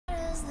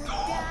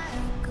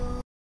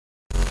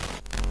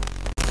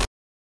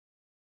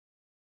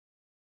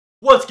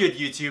What's good,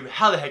 YouTube?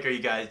 How the heck are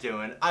you guys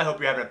doing? I hope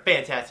you're having a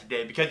fantastic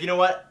day because you know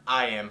what?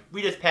 I am.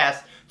 We just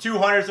passed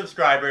 200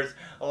 subscribers.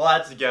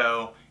 Let's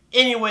go.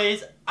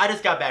 Anyways, I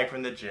just got back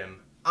from the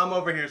gym. I'm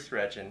over here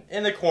stretching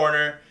in the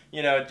corner,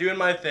 you know, doing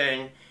my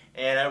thing,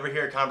 and I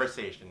overhear a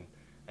conversation.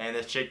 And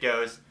this chick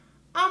goes,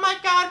 "Oh my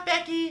god,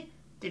 Becky,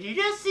 did you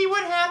just see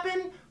what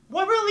happened?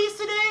 What released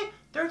today?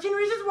 13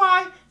 Reasons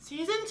Why,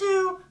 Season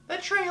 2, the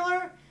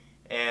trailer."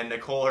 And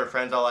Nicole, her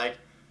friend's all like,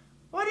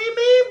 "What do you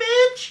mean,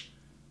 bitch?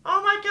 Oh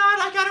my god,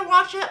 I gotta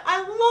watch it. I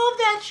love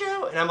that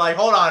show." And I'm like,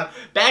 hold on,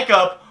 back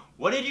up.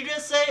 What did you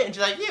just say? And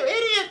she's like, "You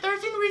idiot,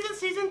 13 Reasons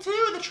Season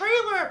 2, the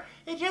trailer.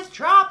 It just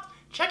dropped.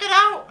 Check it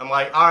out." I'm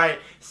like, alright,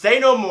 say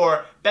no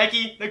more.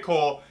 Becky,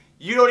 Nicole,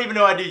 you don't even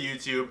know I do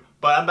YouTube,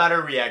 but I'm about to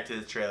react to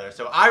this trailer.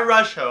 So I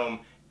rush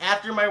home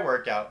after my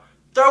workout,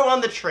 throw on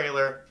the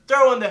trailer,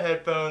 throw on the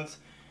headphones,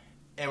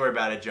 and we're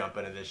about to jump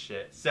into this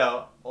shit.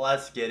 So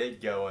let's get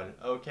it going,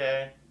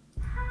 okay?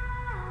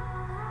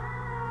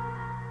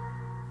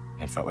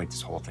 It felt like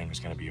this whole thing was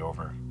going to be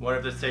over. What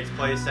if this takes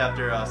place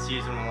after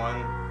Season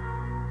 1?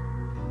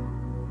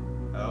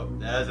 Oh,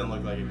 that doesn't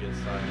look like a good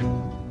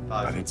sign.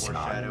 Probably some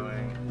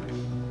foreshadowing.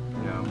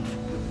 No.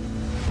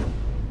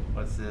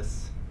 What's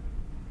this?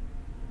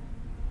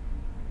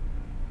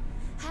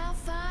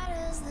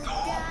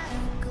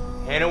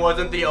 Hannah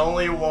wasn't the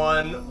only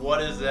one. What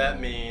does that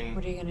mean?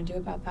 What are you gonna do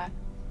about that?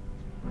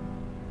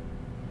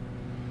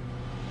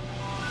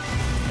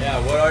 Yeah,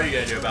 what are you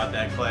gonna do about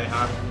that, Clay,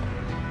 huh?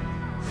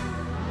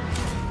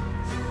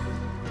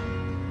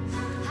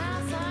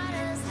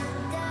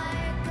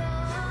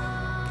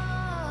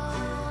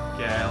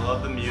 Okay, I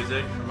love the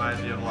music.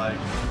 Reminds me of like,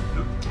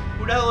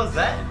 who the hell is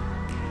that?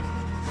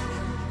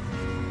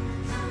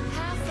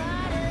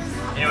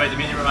 Anyway, the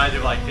music reminds me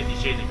of like 50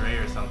 Shades of Grey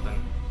or something.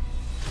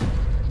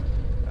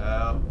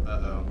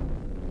 Uh-oh.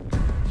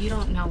 You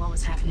don't know what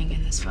was happening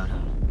in this photo.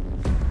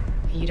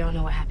 And you don't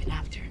know what happened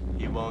after.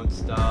 He won't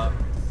stop.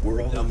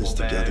 We're all in this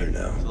together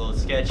now. It's a little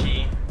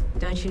sketchy.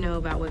 Don't you know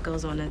about what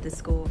goes on at this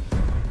school?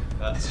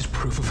 This is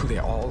proof of who they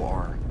all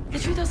are. The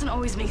truth doesn't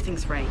always make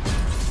things right.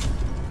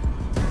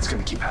 It's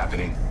gonna keep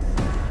happening.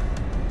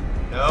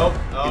 Nope.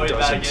 Oh, it he's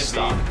about to doesn't get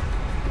stop. beat.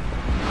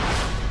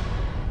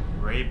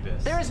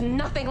 Rapist. There is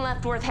nothing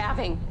left worth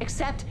having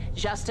except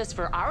justice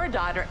for our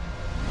daughter.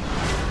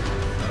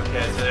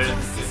 Okay, so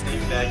there's this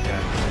big bad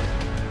guy.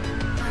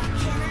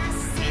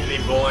 He's be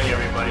bullying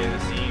everybody in the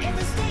scene.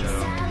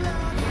 So.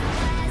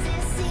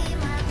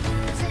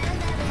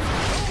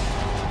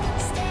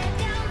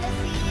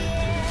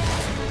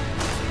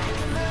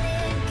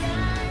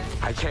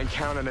 I can't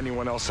count on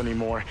anyone else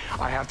anymore.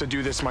 I have to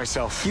do this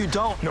myself. You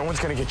don't. No one's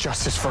gonna get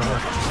justice for her.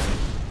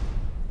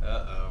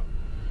 Uh-oh.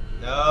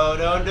 No,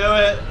 don't do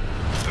it.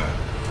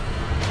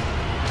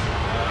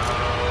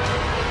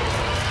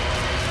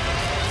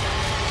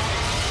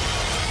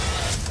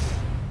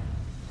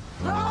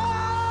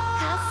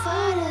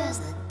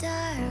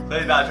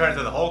 Clay's about to turn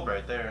into the Hulk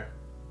right there.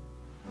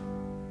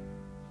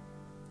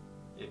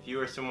 If you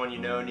or someone you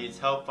know needs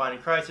help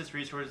finding crisis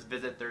resources,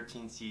 visit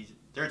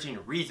 13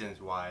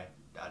 Reasons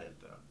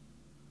Why.info.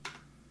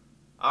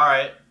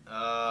 Alright,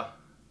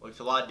 looks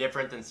a lot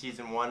different than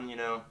Season 1, you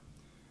know.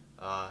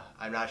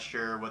 I'm not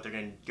sure what they're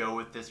going to go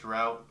with this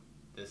route.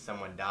 Does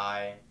someone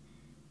die?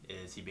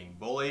 Is he being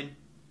bullied?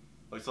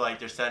 Looks like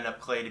they're setting up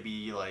Clay to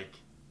be like,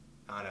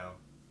 I don't know,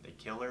 the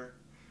killer?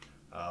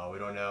 We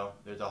don't know.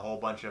 There's a whole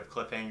bunch of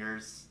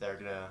cliffhangers that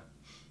are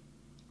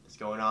that's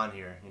going on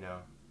here, you know.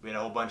 We had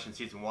a whole bunch in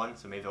Season 1,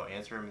 so maybe they'll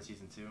answer him in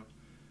Season 2.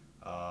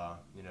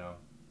 You know,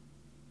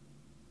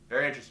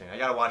 very interesting. I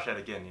gotta watch that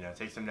again, you know,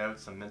 take some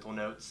notes, some mental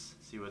notes,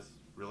 see what's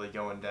really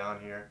going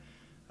down here.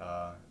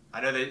 I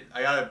know that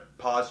I gotta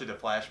pause through the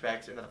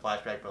flashbacks, not the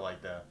flashback, but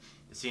like the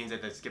scenes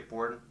that they skip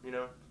forward, you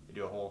know. They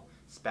do a whole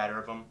spatter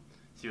of them,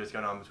 see what's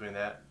going on between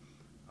that.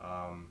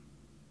 I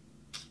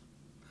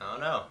don't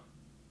know.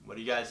 What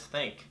do you guys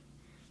think?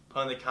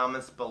 Put in the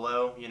comments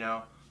below, you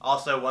know.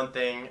 Also, one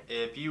thing,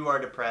 if you are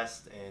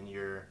depressed and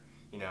you're,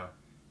 you know,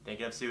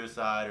 thinking of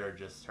suicide or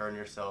just hurting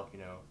yourself, you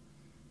know,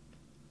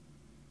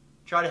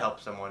 try to help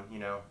someone, you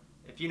know.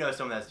 If you know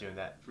someone that's doing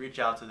that, reach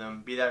out to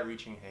them, be that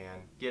reaching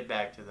hand, get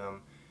back to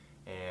them,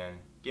 and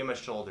give them a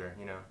shoulder,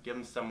 you know. Give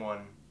them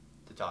someone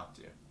to talk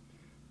to.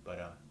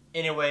 But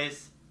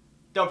anyways,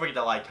 don't forget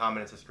to like,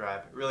 comment, and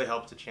subscribe. It really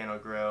helps the channel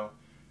grow.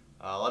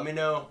 Let me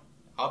know.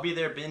 I'll be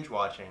there binge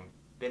watching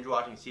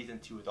Season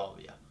 2 with all of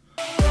you.